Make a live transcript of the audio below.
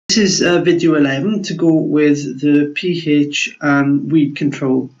This is video 11 to go with the pH and weed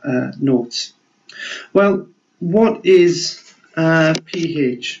control notes. Well, what is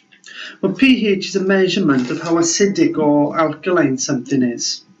pH? Well, pH is a measurement of how acidic or alkaline something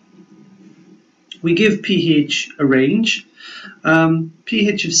is. We give pH a range.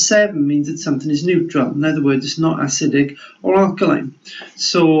 pH of 7 means that something is neutral. In other words, it's not acidic or alkaline.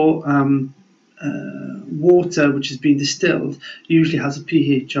 So water which has been distilled usually has a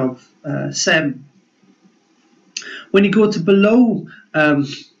pH of 7. When you go to below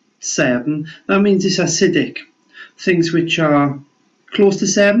 7, that means it's acidic. Things which are close to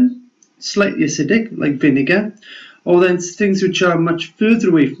 7, slightly acidic, like vinegar, or then things which are much further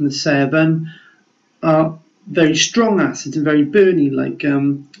away from the 7 are very strong acids and very burny, like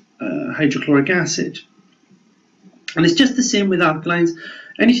hydrochloric acid. And it's just the same with alkalines.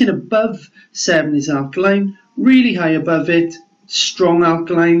 Anything above 7 is alkaline, really high above it, strong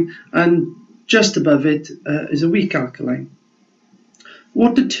alkaline, and just above it is a weak alkaline.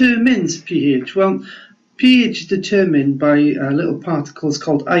 What determines pH? Well, pH is determined by little particles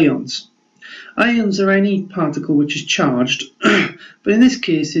called ions. Ions are any particle which is charged, but in this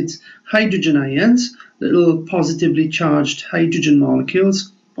case it's hydrogen ions, little positively charged hydrogen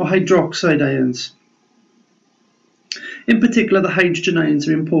molecules, or hydroxide ions. In particular, the hydrogen ions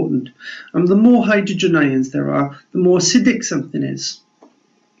are important. And the more hydrogen ions there are, the more acidic something is.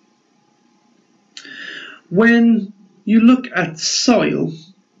 When you look at soil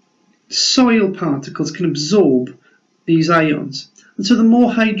particles can absorb these ions. And so the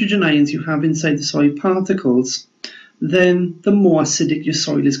more hydrogen ions you have inside the soil particles, then the more acidic your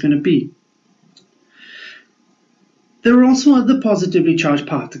soil is going to be. There are also other positively charged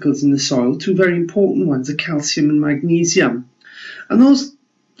particles in the soil. Two very important ones are calcium and magnesium. And those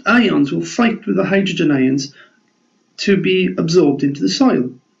ions will fight with the hydrogen ions to be absorbed into the soil.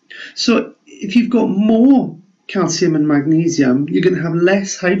 So if you've got more calcium and magnesium, you're going to have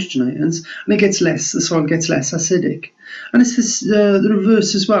less hydrogen ions, and the soil gets less acidic. And it's the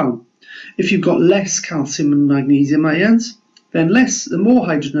reverse as well. If you've got less calcium and magnesium ions, then the more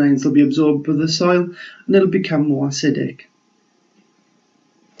hydrogen ions will be absorbed by the soil, and it'll become more acidic.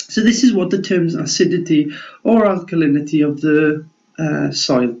 So this is what determines acidity or alkalinity of the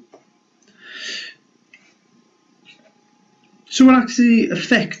soil. So what actually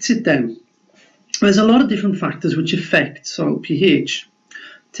affects it then? There's a lot of different factors which affect soil pH.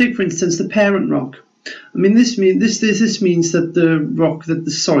 Take for instance the parent rock. I mean, this means that the rock that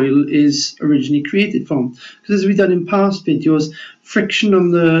the soil is originally created from. Because as we've done in past videos, friction on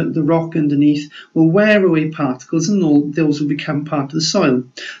the rock underneath will wear away particles, and those will become part of the soil.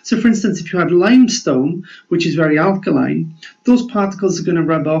 So for instance, if you had limestone, which is very alkaline, those particles are going to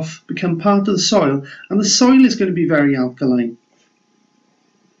rub off, become part of the soil, and the soil is going to be very alkaline.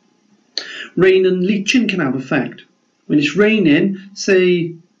 Rain and leaching can have effect. When it's raining,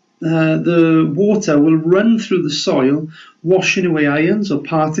 say, the water will run through the soil, washing away ions or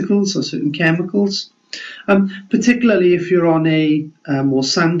particles or certain chemicals. Particularly if you're on a more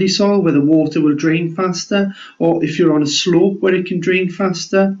sandy soil where the water will drain faster, or if you're on a slope where it can drain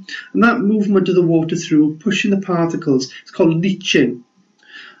faster. And that movement of the water through, pushing the particles, it's called leaching.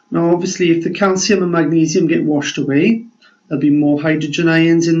 Now obviously if the calcium and magnesium get washed away, there'll be more hydrogen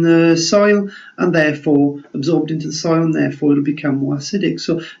ions in the soil and therefore absorbed into the soil, and therefore it'll become more acidic.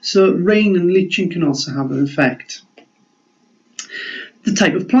 So rain and leaching can also have an effect. The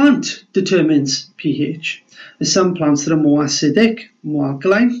type of plant determines pH. There's some plants that are more acidic, more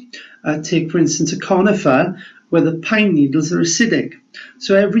alkaline. Take for instance a conifer where the pine needles are acidic.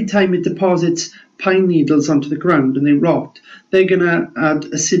 So every time it deposits pine needles onto the ground and they rot, they're going to add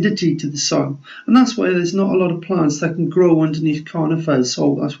acidity to the soil. And that's why there's not a lot of plants that can grow underneath conifers,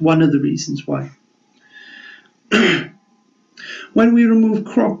 so that's one of the reasons why. When we remove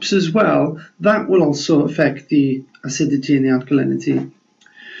crops as well, that will also affect the acidity and the alkalinity.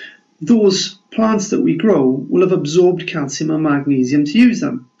 Those plants that we grow will have absorbed calcium and magnesium to use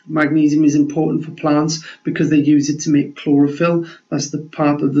them. Magnesium is important for plants because they use it to make chlorophyll. That's the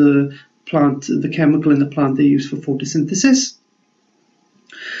part of the plant, the chemical in the plant they use for photosynthesis.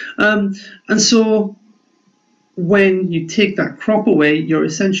 And so when you take that crop away, you're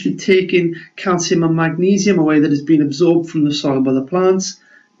essentially taking calcium and magnesium away that has been absorbed from the soil by the plants.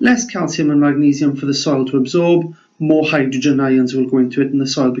 Less calcium and magnesium for the soil to absorb, more hydrogen ions will go into it, and the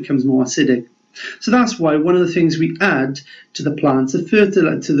soil becomes more acidic. So that's why one of the things we add to the plants, to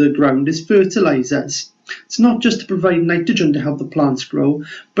the ground, is fertilizers. It's not just to provide nitrogen to help the plants grow,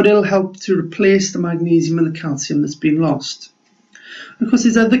 but it'll help to replace the magnesium and the calcium that's been lost. Of course,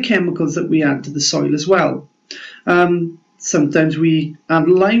 there's other chemicals that we add to the soil as well. Sometimes we add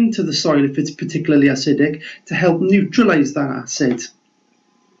lime to the soil if it's particularly acidic to help neutralise that acid.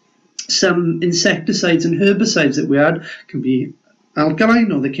 Some insecticides and herbicides that we add can be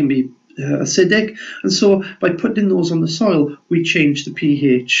alkaline, or they can be acidic, and so by putting those on the soil we change the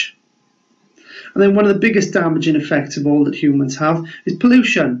pH. And then one of the biggest damaging effects of all that humans have is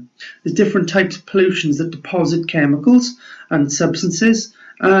pollution. There's different types of pollutions that deposit chemicals and substances,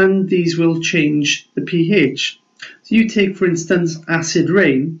 and these will change the pH. So you take, for instance, acid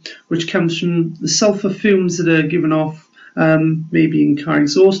rain, which comes from the sulfur fumes that are given off, maybe in car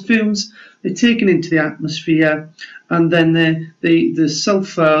exhaust fumes. They're taken into the atmosphere, and then the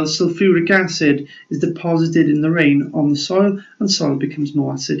sulfuric acid is deposited in the rain on the soil, and soil becomes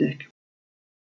more acidic.